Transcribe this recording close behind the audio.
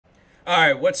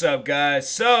Alright, what's up, guys?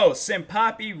 So,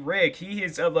 Simpoppy Rick, he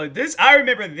has uploaded this. I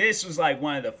remember this was like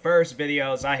one of the first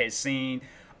videos I had seen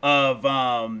of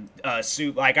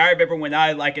Soup. Like, I remember when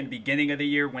I, like, in the beginning of the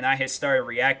year, when I had started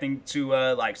reacting to,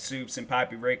 like, Soup,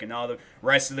 Simpoppy Rick, and all the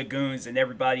rest of the goons and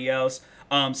everybody else.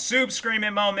 Soup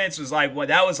Screaming Moments was like, well,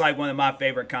 that was like one of my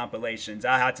favorite compilations.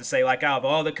 I have to say, like, out of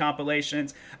all the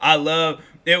compilations, I love,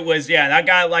 it was, yeah, and I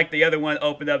got, like, the other one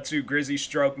opened up to Grizzly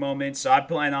Stroke Moments, so I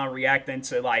plan on reacting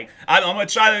to, like, I'm going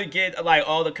to try to get, like,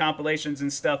 all the compilations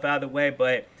and stuff out of the way,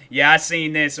 but yeah, I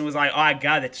seen this and was like, oh, I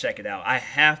gotta check it out. I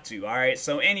have to, alright?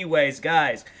 So anyways,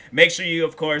 guys, make sure you,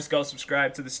 of course, go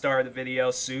subscribe to the star of the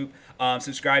video, Soup.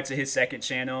 Subscribe to his second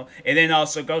channel. And then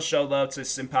also go show love to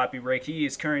Simpoppy Rick. He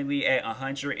is currently at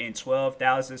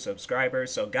 112,000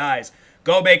 subscribers. So, guys,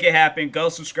 go make it happen. Go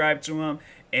subscribe to him.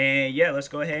 And, yeah, let's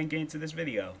go ahead and get into this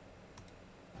video.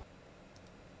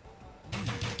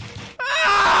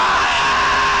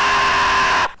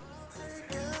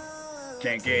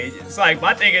 Can't get it. It's like,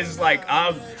 my thing is like,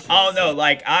 I don't know,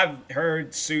 like, I've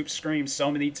heard Soup scream so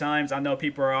many times. I know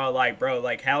people are all like, bro,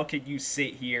 like, how could you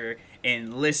sit here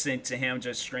and listen to him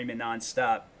just screaming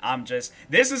nonstop?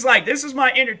 This is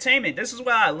my entertainment. This is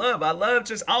what I love. I love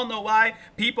just, I don't know why,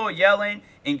 people yelling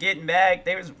and getting mad.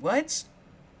 What?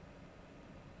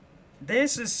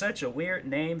 This is such a weird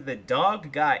name. The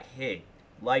Dog Got Hit.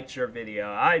 Liked your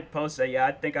video. I posted, yeah,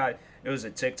 I think it was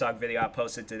a TikTok video I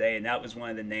posted today, and that was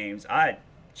one of the names.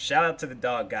 Shout out to The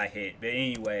Dog Got Hit. But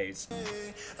anyways.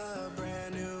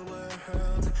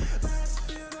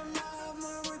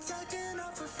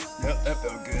 Yep, that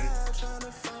felt good.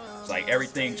 It's like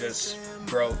everything just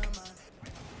broke.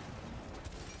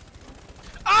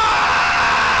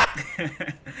 Ah!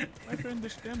 My friend,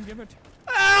 this damn give it.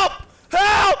 Help!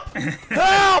 Help!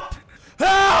 Help!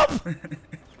 Help!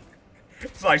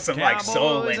 It's like some like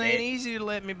soul in it. Ain't easy to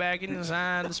let me back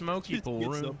inside the smoky pool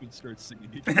room. Up and start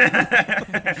singing.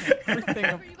 Everything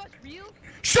up.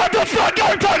 Shut the fuck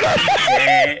up, Tucker!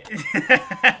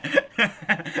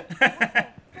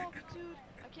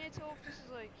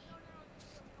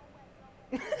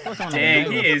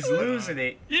 Dang, he is losing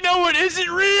it. You know what isn't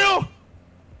real?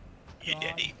 You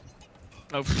daddy.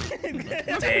 Oh.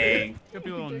 Dang. Could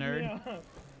be a little nerd.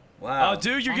 Wow. Oh,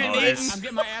 dude, you're getting eaten. I'm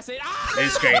getting my ass ate.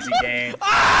 This crazy game.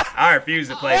 I refuse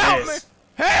to play this.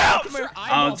 Help!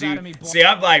 Oh, dude. See,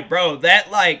 I'm like, bro, that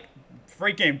like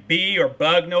freaking bee or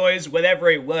bug noise,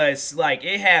 whatever it was, like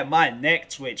it had my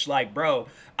neck twitch. Like, bro,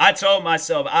 I told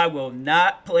myself I will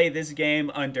not play this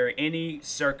game under any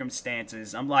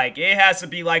circumstances. I'm like, it has to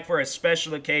be like for a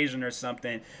special occasion or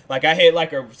something. Like I hit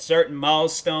like a certain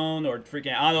milestone or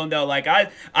freaking, I don't know. Like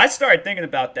I started thinking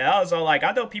about that. I was all like,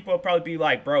 I know people will probably be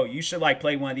like, bro, you should like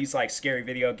play one of these like scary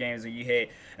video games that you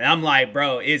hit. And I'm like,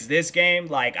 bro, is this game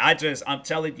like, I'm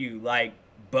telling you, like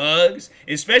bugs,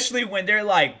 especially when they're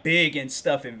like big and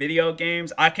stuff in video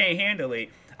games, I can't handle it.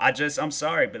 I'm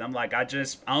sorry, but I'm like, I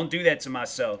don't do that to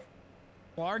myself.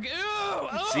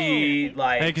 See,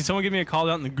 like, hey, can someone give me a call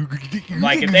out in the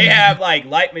like if they have like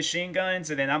light machine guns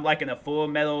and then I'm like in a full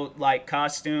metal like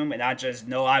costume and I just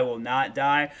know I will not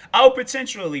die, I'll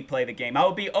potentially play the game. I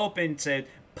will be open to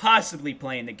possibly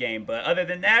playing the game, but other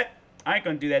than that, I ain't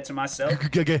gonna do that to myself.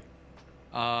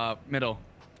 Middle.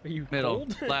 Are you middle,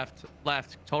 cold?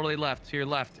 left, totally left, to your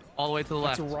left, all the way to the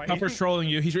left. Right. Pupper's trolling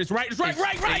you. It's right. It's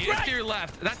to your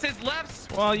left. That's his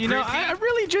left. Well, you know, I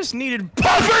really just needed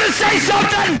Puffer to say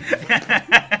something!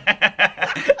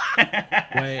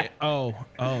 Wait, oh,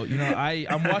 you know,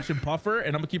 I'm watching Puffer,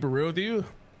 and I'm gonna keep it real with you.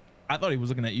 I thought he was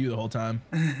looking at you the whole time.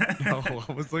 No,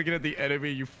 I was looking at the enemy,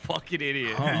 you fucking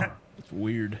idiot. Huh. It's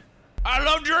weird. I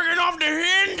love jerking off the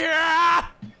hen, yeah!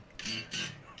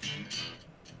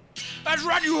 That's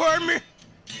right, you heard me.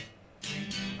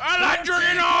 I like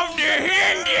jerking off the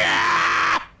hen,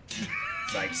 yeah!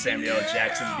 It's like Samuel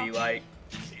Jackson be like.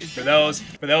 For those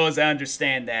that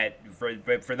understand that,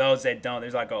 for those that don't,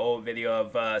 there's like an old video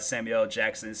of Samuel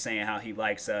Jackson saying how he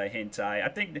likes hentai. I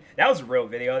think that was a real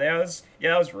video. That was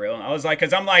real. I was like,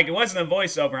 cause I'm like, it wasn't a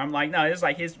voiceover. I'm like, no, it's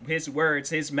like his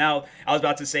words, his mouth. I was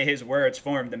about to say his words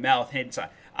formed the mouth hentai.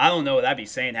 I don't know what I'd be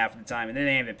saying half the time, and it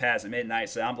ain't even past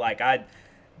midnight. So I'm like,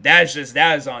 that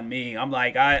is on me. I'm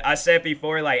like, I said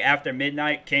before, like after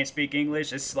midnight, can't speak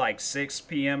English. It's like 6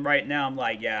 p.m. right now. I'm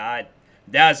like, yeah,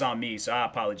 that's on me, so I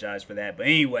apologize for that. But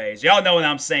anyways, y'all know what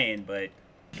I'm saying, but.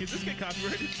 Can this get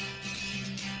copyrighted?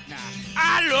 Nah.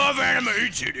 I love anime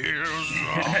titties.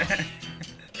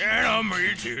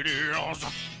 Anime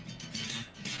titties.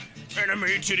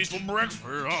 Anime titties for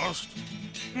breakfast.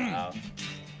 Wow.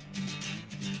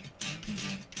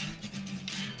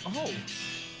 Oh.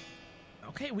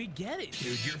 Okay, we get it,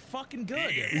 dude. You're fucking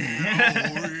good.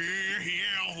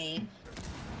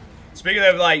 Speaking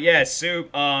of like, yeah, Soup,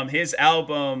 his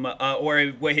album,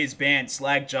 or with his band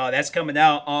Slackjaw, that's coming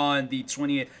out on the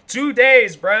 20th. 2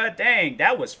 days, bruh. Dang,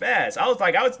 that was fast. I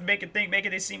was making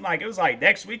it seem like it was like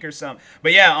next week or something.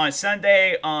 But yeah, on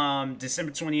Sunday,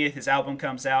 December 20th, his album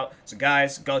comes out. So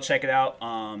guys, go check it out.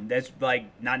 That's like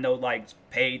not no like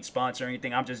paid sponsor or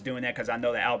anything. I'm just doing that because I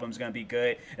know the album's gonna be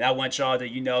good, and I want y'all to,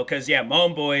 because yeah,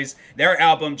 Moan Boys, their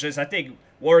album just, I think.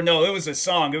 Or no, it was a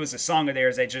song. It was a song of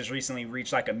theirs that just recently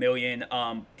reached like 1 million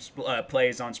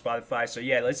plays on Spotify. So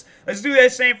yeah, let's do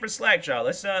that same for Slackjaw.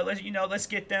 Let's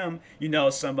get them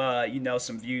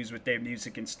some views with their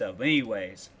music and stuff. But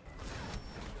anyways,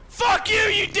 Fuck you,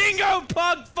 you dingo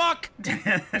pug fuck! You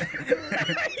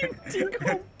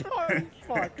dingo pug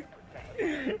fuck.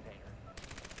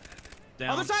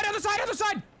 Down. Other side!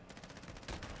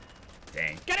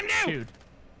 dang. Get him now! Dude,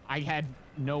 I had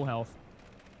no health.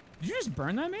 Did you just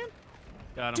burn that man?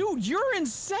 Got him. Dude, you're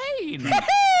insane!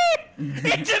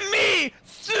 It's me,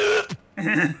 Soup!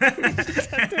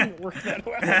 That didn't work that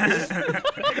well.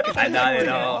 Not at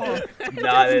all.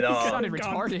 Not at all. You sounded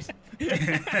retarded.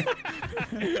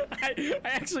 I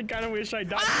actually kind of wish I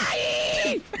died.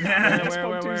 I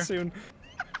spoke too soon.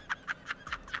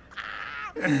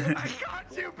 I got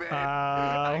you,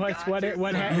 bitch. What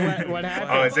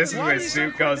happened? Oh, is this where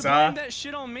Soup goes off? That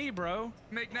shit on me, bro.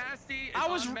 McNasty. I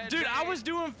was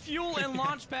doing fuel and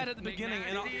launchpad at the beginning,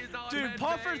 and dude,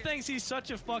 Puffer thinks he's such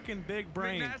a fucking big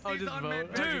brain. I'll just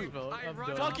vote. Dude,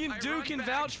 fucking Dude can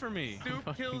vouch for me.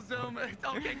 Soup kills him.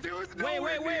 Okay, Dude's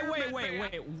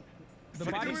Wait. The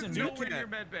body's in nowhere near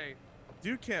medbay.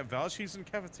 Dude can't vouch. He's in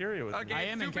cafeteria with me. I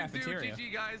am in cafeteria.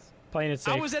 GG, guys. Playing it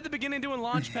safe. I was at the beginning doing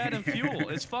launchpad and fuel.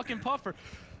 It's fucking Puffer.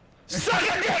 Suck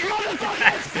a dick,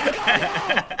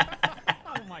 motherfucker!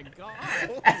 Oh my god.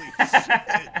 Holy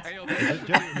shit. Is it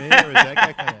just me or is that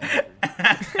guy kind of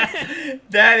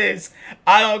That is,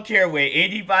 I don't care what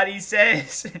anybody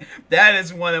says, that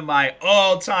is one of my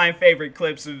all-time favorite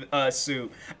clips of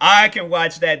Soup. I can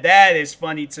watch that. That is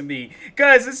funny to me.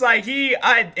 Because it's like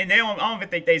I don't even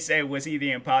think they said was he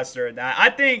the imposter or not. I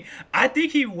think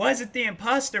he wasn't the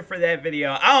imposter for that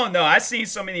video. I don't know. I've seen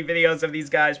so many videos of these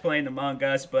guys playing Among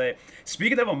Us, but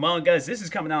speaking of Among Us, this is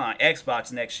coming out on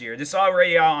Xbox next year. This is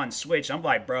already out on Switch. I'm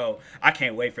like, bro, I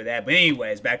can't wait for that. But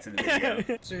anyways, back to the video.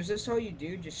 So is this all you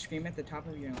do? Just scream at the top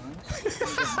of your lungs?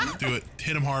 Do it.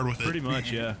 Hit him hard with it. Pretty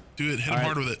much, yeah. Do it. Hit him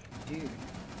hard with it. Dude,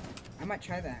 I might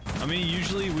try that. I mean,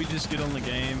 usually we just get on the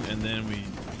game and then we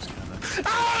just kind of.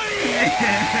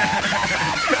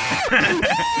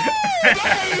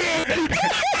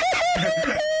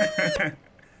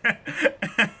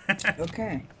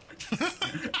 Okay.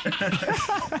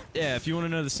 Yeah, if you want to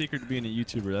know the secret to being a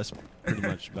YouTuber, that's pretty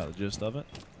much about the gist of it.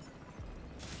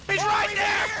 He's right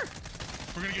there!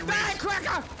 We're gonna get raised.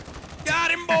 Cracker!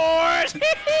 Got him, boys!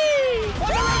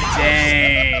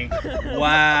 Dang.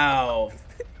 Wow.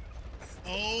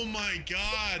 Oh my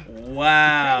god.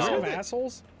 Wow.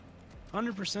 assholes?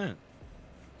 100%.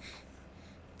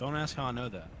 Don't ask how I know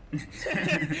that.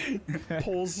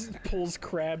 Pulls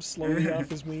crab slowly off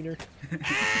his wiener.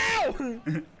 Ow!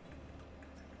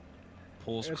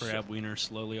 Pulls crab wiener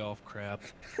slowly off crab.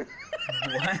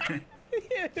 What?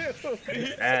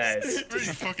 That's, Are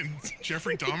you fucking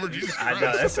Jeffrey Dahmer? Jesus I Christ.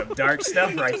 know, that's some dark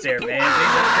stuff right there, man.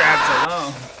 Leave those crabs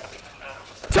alone.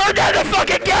 Turn down the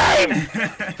fucking game!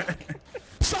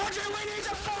 Sergeant, we need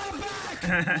to fall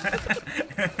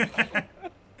back!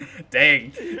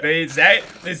 Dang, is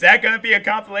that gonna be a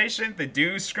compilation? The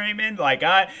dude screaming? Like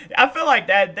I feel like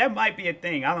that might be a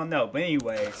thing. I don't know, but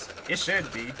anyways, it should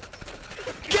be.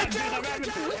 Get down! I'm having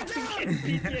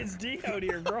PTSD out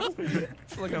here, bro. I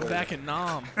feel like I'm back in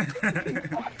Nam.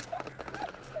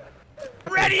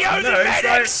 Radio the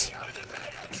medics!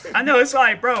 I know, it's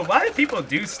like, bro, why do people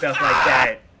do stuff like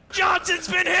that? Johnson's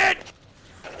been hit!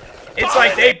 It's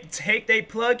like they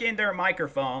plug in their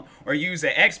microphone or use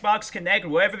an Xbox Connect,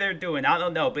 whatever they're doing. I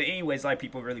don't know, but anyways, like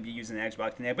people really be using the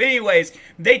Xbox Connect. But anyways,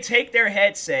 they take their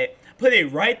headset, put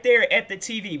it right there at the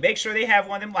TV. Make sure they have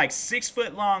one of them like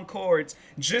 6-foot long cords,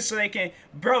 just so they can,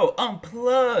 bro,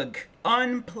 unplug,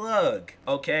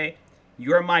 okay?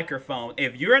 Your microphone.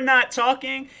 If you're not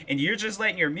talking and you're just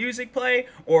letting your music play,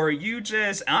 or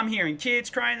I'm hearing kids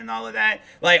crying and all of that,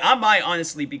 like I might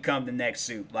honestly become the next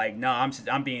Soup. Like, no,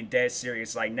 I'm being dead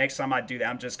serious. Like next time I do that,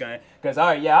 I'm just gonna, cause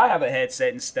alright, yeah, I have a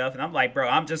headset and stuff, and I'm like, bro,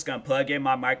 I'm just gonna plug in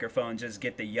my microphone and just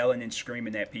get the yelling and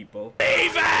screaming at people.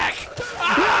 Evac!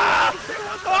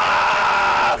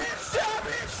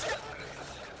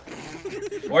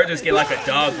 Or just get like a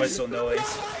dog whistle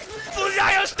noise.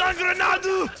 Fujayo stun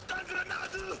grenadu!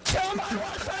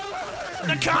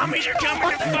 The commies are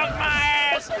coming to fuck my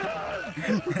ass!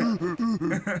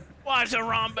 Watch nice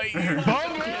Harambe. Yeah,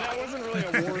 that wasn't really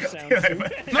a war sound.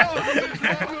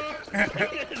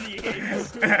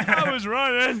 I was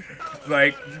running.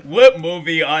 Like, what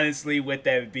movie, honestly, would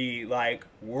that be? Like,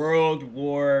 World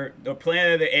War, the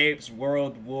Planet of the Apes,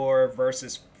 World War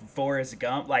versus Forrest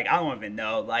Gump? Like, I don't even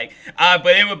know. Like,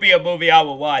 but it would be a movie I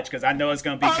would watch because I know it's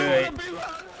gonna be good.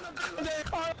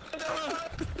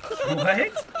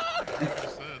 What?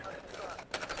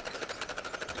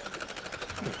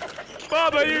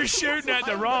 Bubba, you're shooting at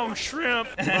the wrong shrimp,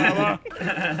 Bubba.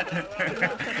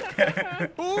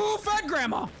 Ooh, fat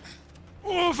grandma.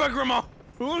 Ooh, fat grandma.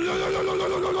 Ram-a-lam,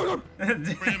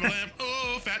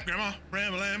 oh, fat grandma,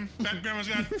 ram-a-lam. Fat grandma's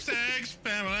got sags,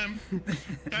 ram-a-lam.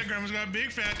 Fat grandma's got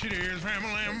big fat titties,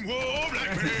 ram-a-lam. Whoa,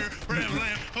 black bear,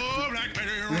 ram-a-lam. Oh, black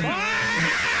bear, ram-a-lam.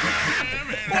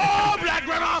 Whoa, black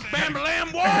grandma, bam-a-lam.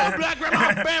 Whoa, black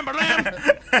grandma, bam-a-lam.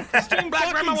 Black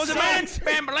grandma was a man,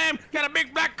 bam-a-lam. Got a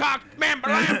big black cock,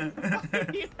 bam-a-lam.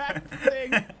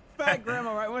 Fat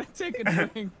grandma, right? Want to take a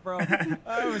drink, bro?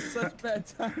 That was such bad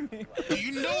timing. Do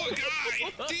you know a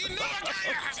guy? Do you know a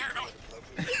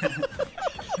guy?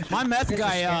 My meth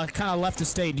guy kind of left the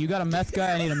state. You got a meth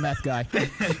guy? I need a meth guy.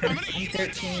 I'm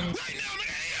 13.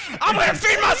 I'm gonna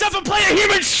feed myself a plate of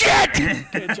human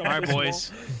shit! All Alright,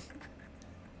 boys.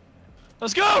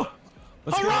 Let's go!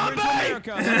 Let's go over to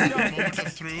America. Let's go. Moment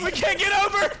of truth. We can't get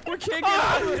over! We can't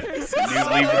get over this. New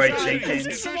Leroy Jenkins.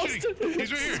 He's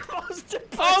right here.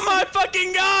 Oh my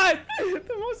fucking god!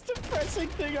 The most depressing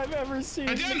thing I've ever seen.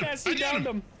 I did him. Look at I he did downed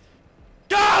him. him.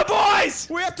 Go, boys!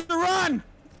 We have to run.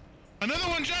 Another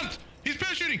one jumped. He's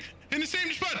parachuting in the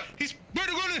same spot. He's My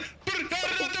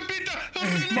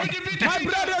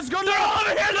brother's gonna. They're all over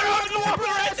here! They're all over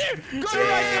right there! Go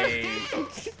right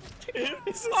there.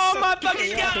 Oh my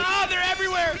fucking god! Oh, they're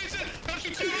everywhere!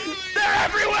 They're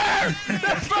everywhere!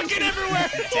 They're fucking everywhere!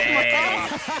 Dang.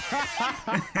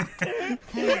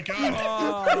 Oh my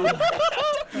god.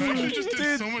 You just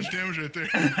did so much damage right there.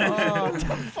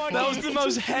 That was the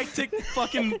most hectic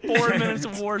fucking 4 minutes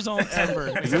of Warzone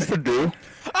ever. Is this the do?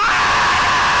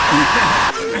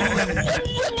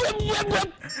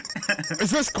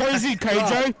 Is this crazy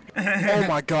KJ? Oh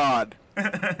my god.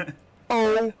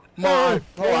 Oh my.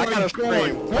 Oh, I gotta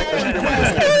scream.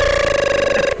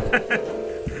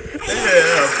 A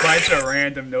bunch of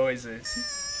random noises.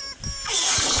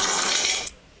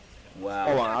 Wow.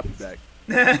 Hold on, I'll be back.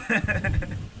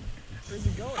 Where's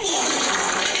he going?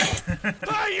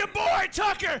 Hey, your boy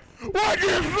Tucker! What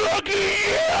the fuck are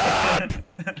you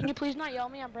up? Can you please not yell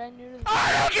at me? I'm brand new to the I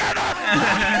don't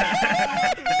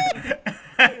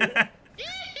get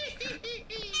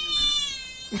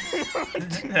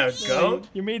No, go.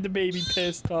 You made the baby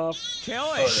pissed off. Kill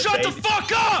Oh, it. Shut the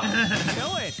fuck up!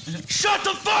 Kill it. Shut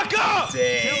the fuck up!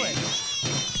 Dang.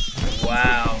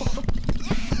 Wow.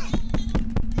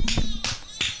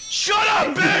 Shut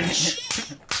up, bitch!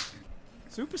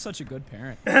 Soup is such a good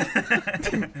parent.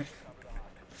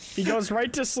 He goes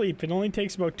right to sleep. It only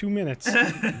takes about 2 minutes.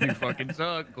 You fucking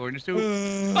suck, according to Soup.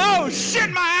 Oh, shit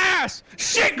my ass!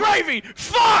 Shit gravy!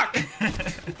 Fuck!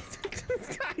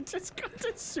 I just got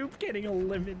the Soup getting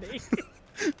eliminated.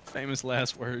 Famous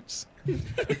last words.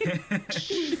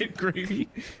 Shit gravy.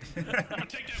 I'll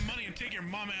take that money and take your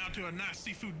mama out to a nice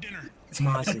seafood dinner.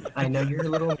 Mossy, I know you're a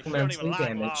little She don't even mentally like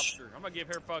damaged. lobster. I'm gonna give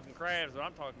her fucking crabs, what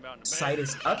I'm talking about in the Sight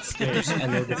is upstairs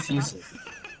and they're diffusing.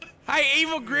 Hey,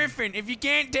 Evil Griffin, if you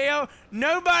can't tell,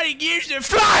 nobody gives a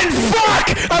flying fuck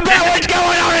about what's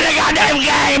going on in the goddamn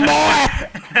game,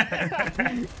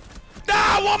 boy!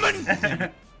 Ah, woman!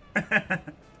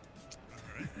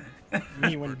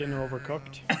 Me when dinner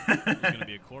overcooked. There's gonna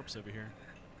be a corpse over here.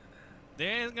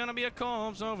 There's gonna be a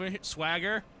corpse over here.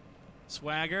 Swagger.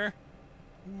 Swagger.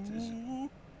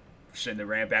 Shouldn't have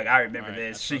ran back. I remember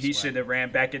Alright, this. that's He so shouldn't have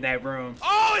ran back in that room.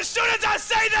 Oh, as soon as I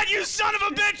say that, you son of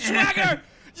a bitch, Swagger!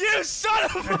 You son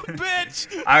of a bitch!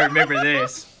 I remember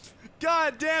this.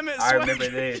 God damn it, I Swagger. remember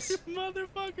this. You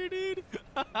motherfucker, dude.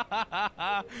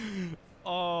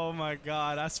 Oh my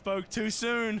god, I spoke too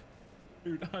soon.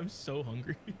 Dude, I'm so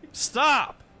hungry.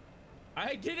 Stop!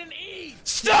 I didn't eat.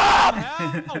 Stop!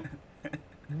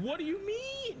 What do you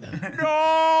mean?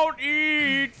 Don't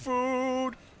eat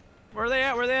food. Where are they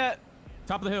at? Where are they at?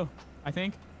 Top of the hill, I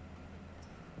think.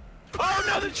 Oh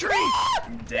no, the tree!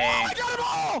 Dang. I got them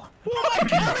all! Oh my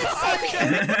god,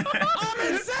 I'm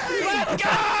insane! Let's go!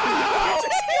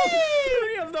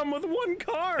 3 of them with 1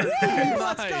 car.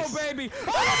 Let's go, baby!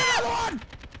 Oh, there's another one!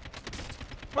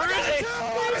 Where is he?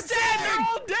 Who's dead? They're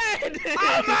all dead!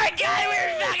 Oh my god,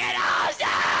 we're fucking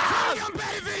awesome! I'm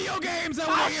bad at video games!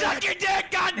 I'll suck your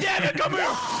dick, goddammit! Come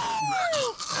here!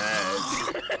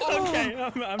 Okay,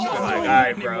 I'm not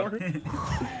Alright, bro.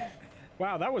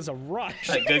 Wow, that was a rush.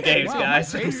 Like, good games, Wow,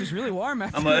 guys. my face is really warm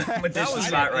after I'm that. gonna dish the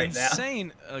spot right now.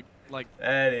 Insane, like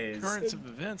That is. currents of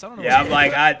events. I don't know. Yeah, I'm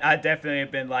like, I definitely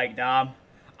have been like, nah,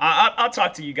 I'll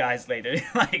talk to you guys later.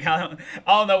 Like, I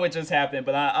don't know what just happened,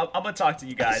 but I'm gonna talk to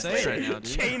you guys later. Right now, dude.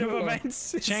 Chain of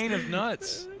events. Chain of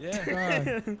nuts.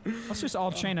 Yeah. Let's just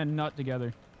all chain a nut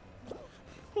together.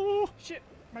 Oh shit,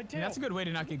 my tail. Yeah, that's a good way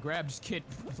to not get grabbed. Just get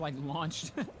like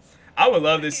launched. I would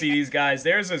love to see these guys.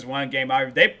 There's this one game,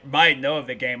 they might know of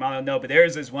the game, I don't know, but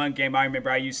there's this one game I remember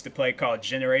I used to play called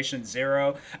Generation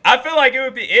Zero. I feel like it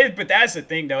would be it, but that's the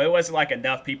thing though. It wasn't like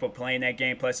enough people playing that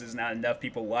game, plus there's not enough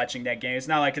people watching that game. It's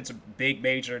not like it's a big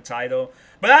major title.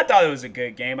 But I thought it was a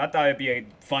good game. I thought it'd be a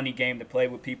funny game to play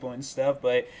with people and stuff.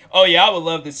 But oh yeah, I would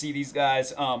love to see these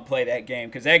guys play that game,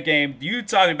 because that game, you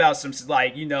talking about some,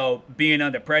 like, you know, being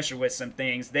under pressure with some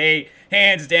things. They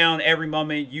hands down every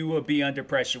moment you will be under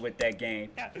pressure with that game.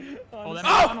 Oh, that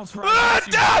McDonald's fries.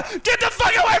 Get the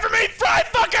fuck away from me, fried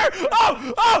fucker!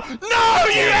 Oh, no,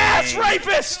 you ass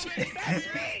rapist!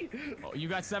 Oh, you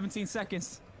got 17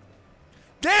 seconds.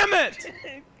 Damn it!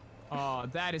 Oh,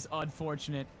 that is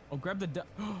unfortunate. Oh, grab the.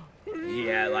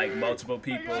 Yeah, like multiple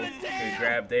people could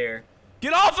grab there.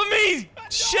 Get off of me,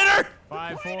 shitter!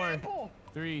 5, 4,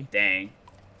 3. Dang.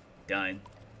 Done.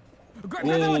 Grab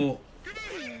that one. Ooh.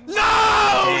 No!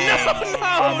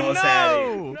 Almost had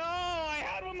it. No, I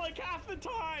had one like half the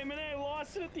time, and I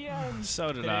lost it at the end. So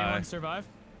did Did I. anyone survive?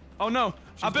 Oh no!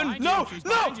 I've been behind no, you. She's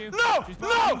no, behind you. no, She's no,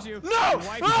 behind you. no! Your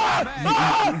wife is back.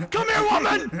 Ah! Come here,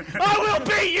 woman! I will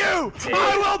beat you!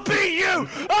 I will beat you!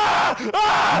 Ah!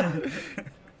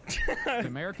 The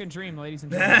American dream, ladies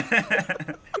and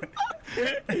gentlemen.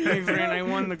 Hey, friend, I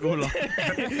won the gulag.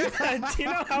 Do you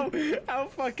know how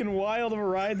fucking wild of a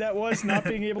ride that was, not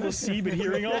being able to see but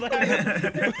hearing all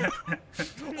that?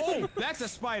 Oh, that's a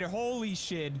spider. Holy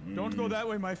shit. Don't go that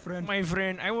way, my friend. My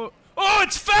friend, I will. Oh,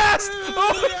 it's fast!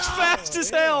 Oh, it's fast as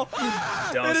hell!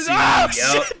 Don't It is. see Oh, me,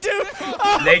 yo. shit, dude!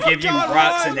 Oh, They give you God,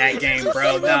 rocks run. in that game,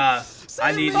 bro. Nah.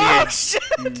 I need me Oh, a... shit!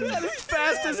 That is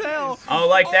fast as hell! I don't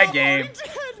like that game.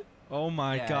 Oh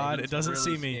my God! It doesn't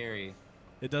see me. Scary.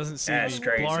 It doesn't see That's me.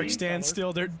 crazy. Blarg, stand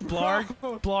still.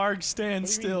 Blarg, stand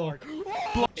still.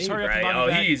 Just hurry up and buy me Oh,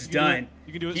 back. he's done.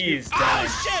 You can do it. He is done. Oh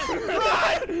shit!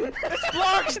 Run! It's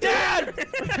Blarg's dad!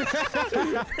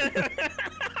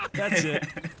 That's it.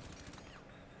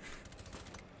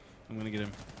 I'm gonna get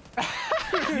him.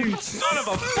 You son of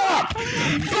a fuck!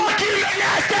 Fuck you,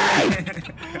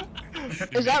 nasty!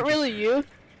 Is that really you?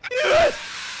 Yes!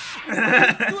 You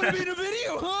wanna be in a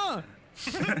video, huh?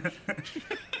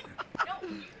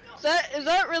 Is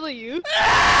that really you?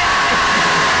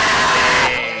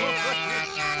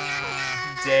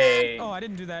 Dang. Oh, I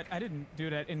didn't do that. I didn't do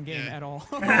that in game at all.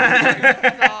 Hey,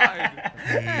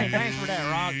 thanks for that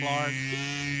rock, Blarg.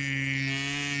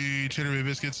 Cheddar Bay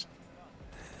biscuits.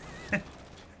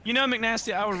 You know,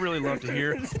 McNasty, I would really love to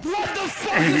hear. What the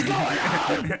fuck is going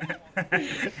on?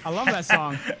 I love that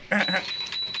song.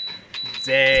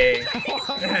 Dang.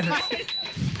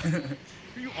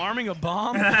 Are you arming a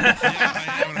bomb? Yeah,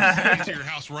 I am. I'm sending it to your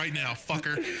house right now,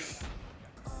 fucker.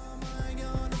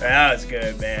 That was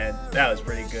good, man. That was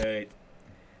pretty good.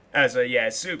 That was yeah,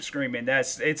 Soup screaming. That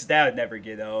would never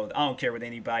get old. I don't care what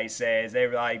anybody says. They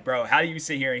were like, bro, how do you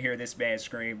sit here and hear this man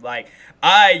scream? Like,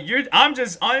 I'm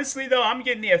just honestly though, I'm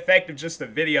getting the effect of just the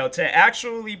video. To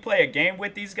actually play a game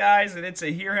with these guys and then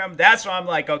to hear him, that's why I'm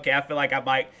like, okay, I feel like I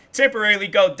might temporarily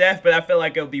go deaf, but I feel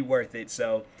like it'll be worth it.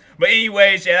 So. But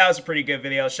anyways, yeah, that was a pretty good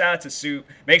video. Shout out to Soup.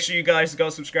 Make sure you guys go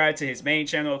subscribe to his main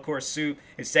channel, of course, Soup.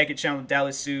 His second channel,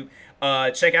 Dallas Soup.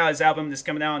 Check out his album that's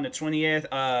coming out on the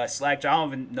 20th. Slackjaw, I don't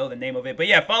even know the name of it. But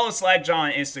yeah, follow Slackjaw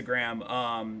on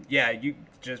Instagram. Yeah, you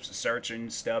just search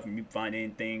and stuff and you find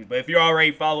anything. But if you're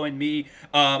already following me,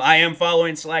 I am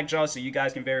following Slackjaw, so you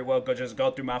guys can very well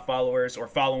go through my followers or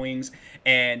followings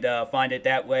and find it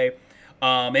that way.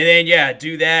 And then, yeah,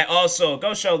 do that. Also,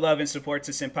 go show love and support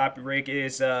to Senpapi Rick. It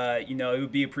is, you know, it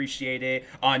would be appreciated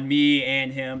on me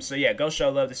and him. So, yeah, go show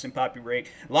love to Senpapi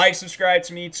Rick. Like, subscribe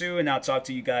to me, too, and I'll talk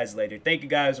to you guys later. Thank you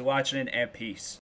guys for watching, and peace.